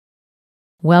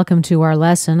Welcome to our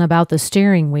lesson about the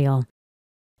steering wheel.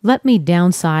 Let me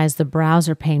downsize the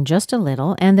browser pane just a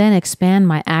little and then expand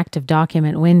my active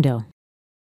document window.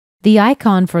 The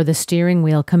icon for the steering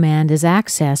wheel command is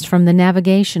accessed from the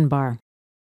navigation bar.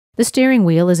 The steering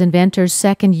wheel is Inventor's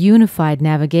second unified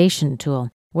navigation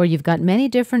tool, where you've got many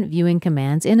different viewing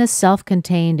commands in a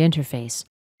self-contained interface.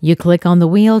 You click on the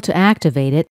wheel to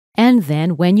activate it, and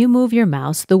then when you move your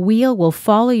mouse, the wheel will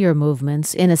follow your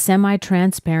movements in a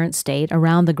semi-transparent state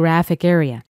around the graphic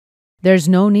area. There's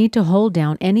no need to hold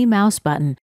down any mouse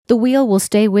button. The wheel will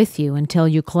stay with you until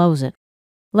you close it.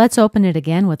 Let's open it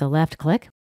again with a left click.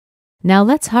 Now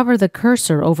let's hover the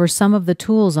cursor over some of the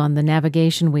tools on the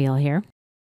navigation wheel here.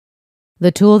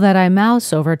 The tool that I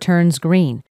mouse over turns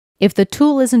green. If the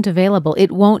tool isn't available,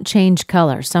 it won't change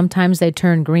color. Sometimes they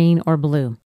turn green or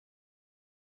blue.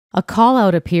 A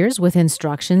callout appears with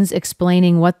instructions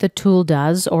explaining what the tool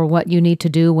does or what you need to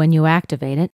do when you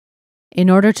activate it. In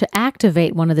order to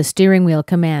activate one of the steering wheel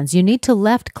commands, you need to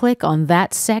left-click on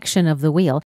that section of the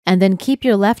wheel and then keep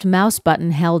your left mouse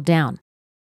button held down.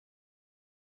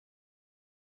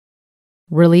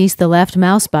 Release the left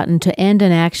mouse button to end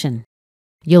an action.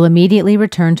 You'll immediately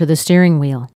return to the steering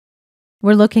wheel.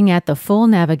 We're looking at the full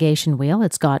navigation wheel.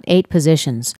 It's got 8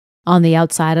 positions. On the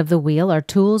outside of the wheel are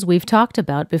tools we've talked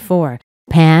about before: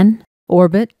 pan,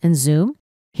 orbit, and zoom.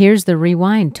 Here's the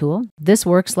rewind tool. This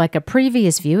works like a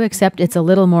previous view, except it's a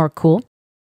little more cool.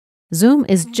 Zoom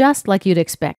is just like you'd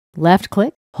expect.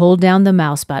 Left-click, hold down the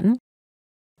mouse button.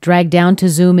 Drag down to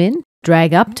zoom in,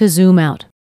 drag up to zoom out.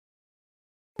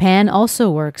 Pan also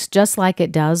works just like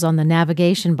it does on the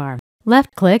navigation bar.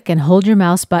 Left-click and hold your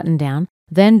mouse button down.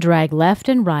 Then drag left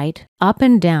and right, up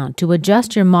and down to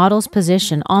adjust your model's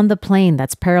position on the plane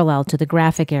that's parallel to the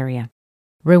graphic area.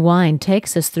 Rewind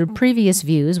takes us through previous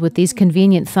views with these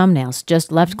convenient thumbnails.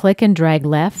 Just left-click and drag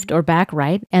left or back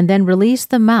right, and then release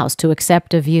the mouse to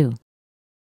accept a view.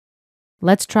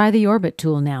 Let's try the orbit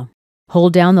tool now.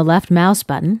 Hold down the left mouse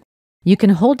button. You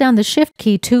can hold down the shift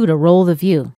key too to roll the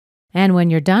view. And when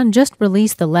you're done, just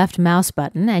release the left mouse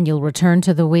button and you'll return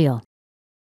to the wheel.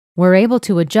 We're able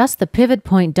to adjust the pivot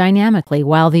point dynamically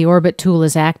while the orbit tool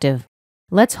is active.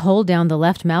 Let's hold down the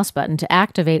left mouse button to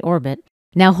activate orbit.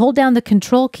 Now hold down the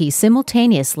control key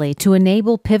simultaneously to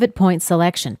enable pivot point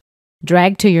selection.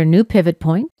 Drag to your new pivot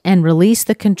point and release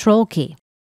the control key.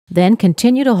 Then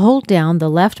continue to hold down the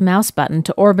left mouse button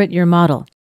to orbit your model.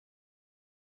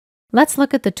 Let's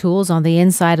look at the tools on the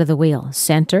inside of the wheel: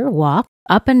 center, walk,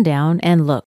 up and down, and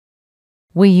look.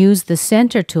 We use the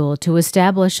center tool to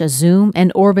establish a zoom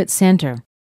and orbit center.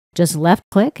 Just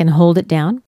left-click and hold it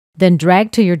down, then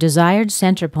drag to your desired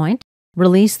center point.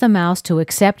 Release the mouse to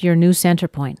accept your new center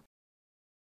point.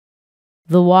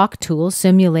 The walk tool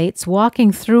simulates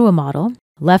walking through a model.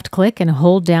 Left-click and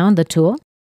hold down the tool.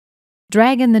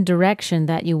 Drag in the direction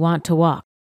that you want to walk.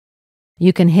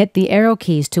 You can hit the arrow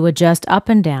keys to adjust up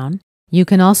and down. You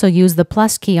can also use the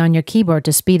plus key on your keyboard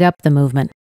to speed up the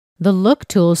movement. The Look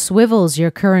tool swivels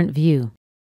your current view.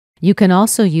 You can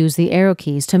also use the arrow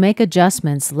keys to make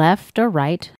adjustments left or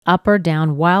right, up or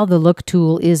down while the Look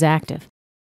tool is active.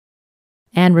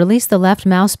 And release the left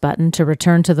mouse button to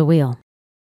return to the wheel.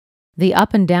 The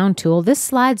Up and Down tool, this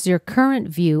slides your current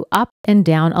view up and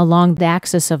down along the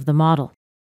axis of the model.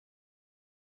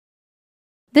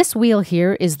 This wheel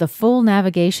here is the full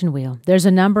navigation wheel. There's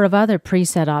a number of other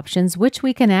preset options which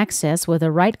we can access with a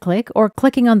right-click or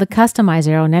clicking on the Customize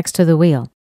arrow next to the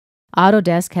wheel.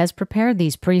 AutoDesk has prepared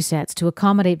these presets to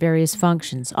accommodate various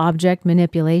functions: object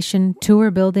manipulation,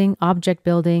 tour building, object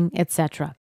building,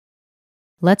 etc.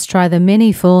 Let's try the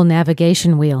mini full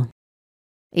navigation wheel.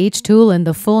 Each tool in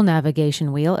the full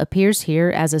navigation wheel appears here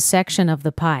as a section of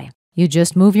the pie. You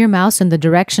just move your mouse in the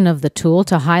direction of the tool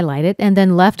to highlight it and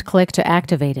then left-click to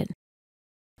activate it.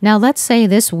 Now let's say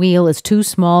this wheel is too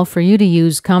small for you to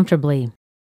use comfortably.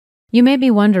 You may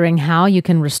be wondering how you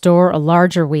can restore a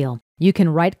larger wheel. You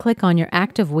can right-click on your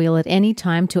active wheel at any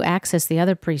time to access the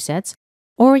other presets,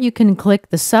 or you can click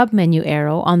the sub-menu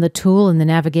arrow on the tool in the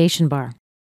navigation bar.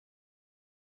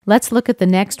 Let's look at the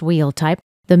next wheel type,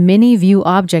 the Mini View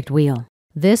Object wheel.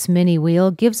 This mini wheel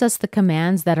gives us the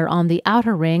commands that are on the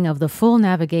outer ring of the full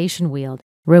navigation wheel: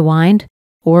 rewind,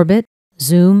 orbit,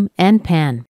 zoom, and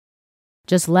pan.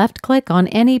 Just left-click on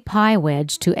any pie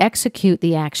wedge to execute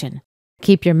the action.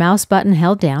 Keep your mouse button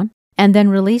held down, and then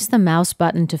release the mouse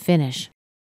button to finish.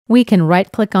 We can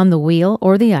right-click on the wheel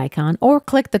or the icon, or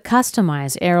click the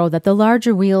Customize arrow that the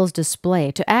larger wheels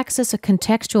display to access a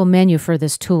contextual menu for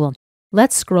this tool.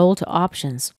 Let's scroll to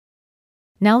Options.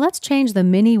 Now let's change the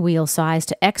mini wheel size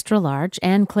to extra large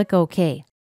and click OK.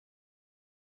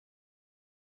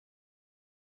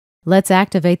 Let's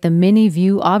activate the Mini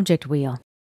View Object Wheel.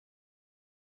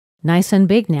 Nice and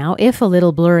big now, if a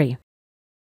little blurry.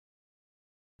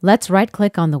 Let's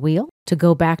right-click on the wheel to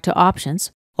go back to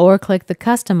Options, or click the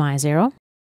Customize arrow.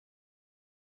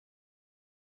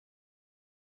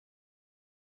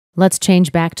 Let's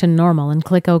change back to normal and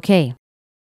click OK.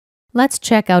 Let's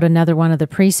check out another one of the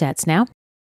presets now.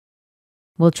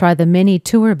 We'll try the Mini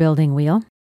Tour Building Wheel.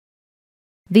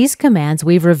 These commands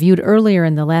we've reviewed earlier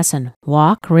in the lesson: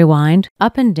 walk, rewind,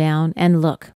 up and down, and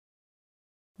look.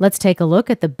 Let's take a look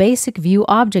at the basic View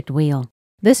Object Wheel.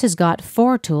 This has got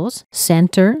 4 tools: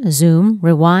 Center, Zoom,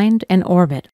 Rewind, and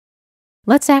Orbit.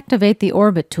 Let's activate the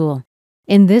Orbit tool.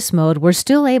 In this mode, we're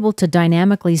still able to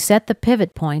dynamically set the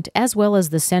pivot point as well as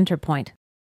the center point.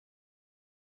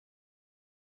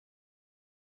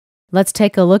 Let's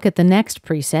take a look at the next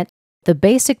preset, the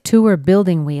Basic Tour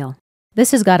Building Wheel.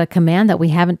 This has got a command that we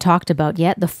haven't talked about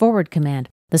yet, the forward command.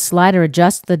 The slider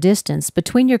adjusts the distance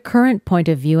between your current point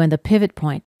of view and the pivot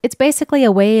point. It's basically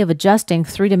a way of adjusting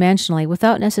three-dimensionally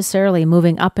without necessarily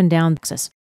moving up and down the axis.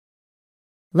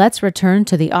 Let's return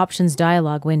to the Options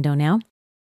dialog window now.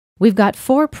 We've got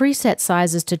 4 preset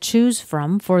sizes to choose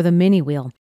from for the mini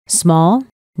wheel: small,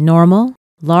 normal,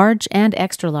 large, and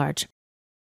extra large.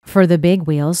 For the big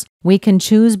wheels, we can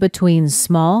choose between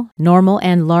small, normal,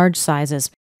 and large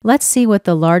sizes. Let's see what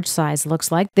the large size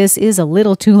looks like. This is a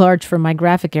little too large for my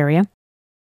graphic area.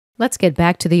 Let's get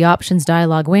back to the Options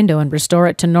dialog window and restore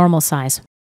it to normal size.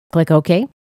 Click OK.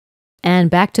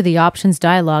 And back to the Options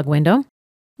dialog window.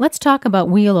 Let's talk about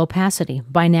wheel opacity.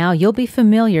 By now, you'll be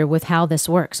familiar with how this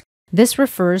works. This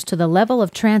refers to the level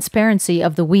of transparency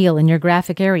of the wheel in your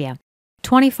graphic area.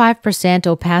 25%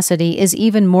 opacity is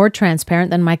even more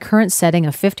transparent than my current setting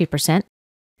of 50%.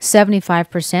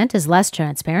 75% is less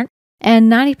transparent.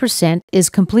 And 90% is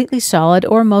completely solid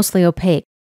or mostly opaque.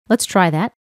 Let's try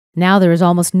that. Now there is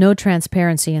almost no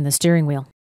transparency in the steering wheel.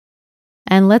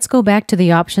 And let's go back to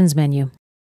the Options menu.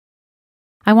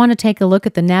 I want to take a look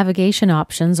at the navigation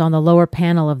options on the lower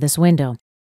panel of this window.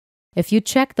 If you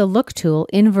check the Look tool,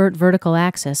 Invert Vertical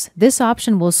Axis, this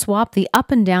option will swap the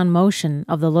up and down motion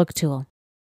of the Look tool.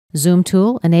 Zoom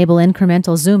tool, enable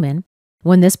incremental zoom in.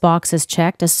 When this box is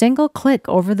checked, a single click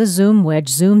over the zoom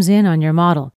wedge zooms in on your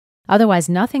model. Otherwise,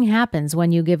 nothing happens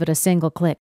when you give it a single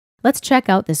click. Let's check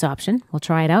out this option. We'll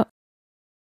try it out.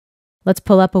 Let's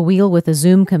pull up a wheel with the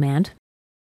zoom command.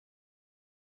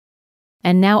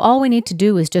 And now all we need to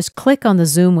do is just click on the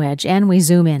zoom wedge and we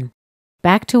zoom in.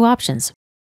 Back to Options.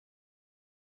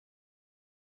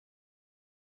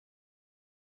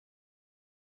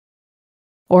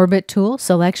 Orbit tool,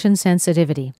 Selection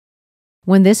Sensitivity.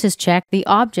 When this is checked, the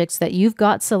objects that you've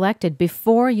got selected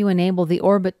before you enable the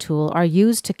Orbit tool are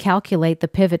used to calculate the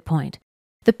pivot point.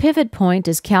 The pivot point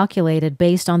is calculated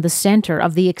based on the center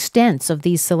of the extents of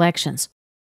these selections.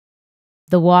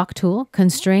 The Walk tool,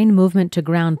 Constrain Movement to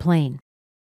Ground Plane.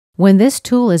 When this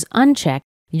tool is unchecked,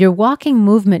 your walking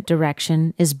movement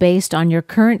direction is based on your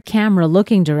current camera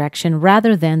looking direction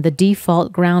rather than the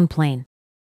default ground plane.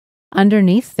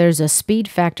 Underneath, there's a speed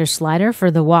factor slider for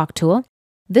the Walk tool.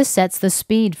 This sets the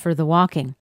speed for the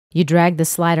walking. You drag the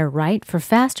slider right for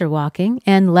faster walking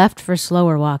and left for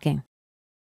slower walking.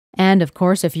 And of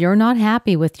course, if you're not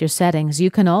happy with your settings, you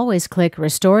can always click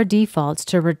Restore Defaults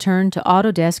to return to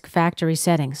Autodesk Factory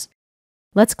Settings.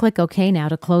 Let's click OK now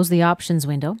to close the Options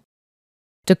window.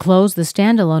 To close the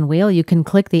standalone wheel, you can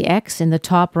click the X in the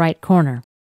top right corner.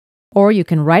 Or you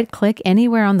can right-click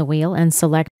anywhere on the wheel and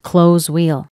select Close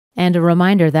Wheel. And a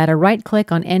reminder that a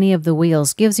right-click on any of the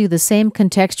wheels gives you the same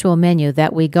contextual menu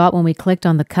that we got when we clicked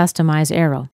on the Customize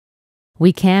arrow.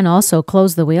 We can also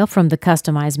close the wheel from the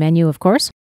Customize menu, of course.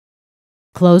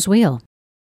 Close Wheel.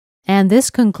 And this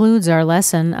concludes our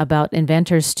lesson about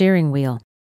Inventor's steering wheel.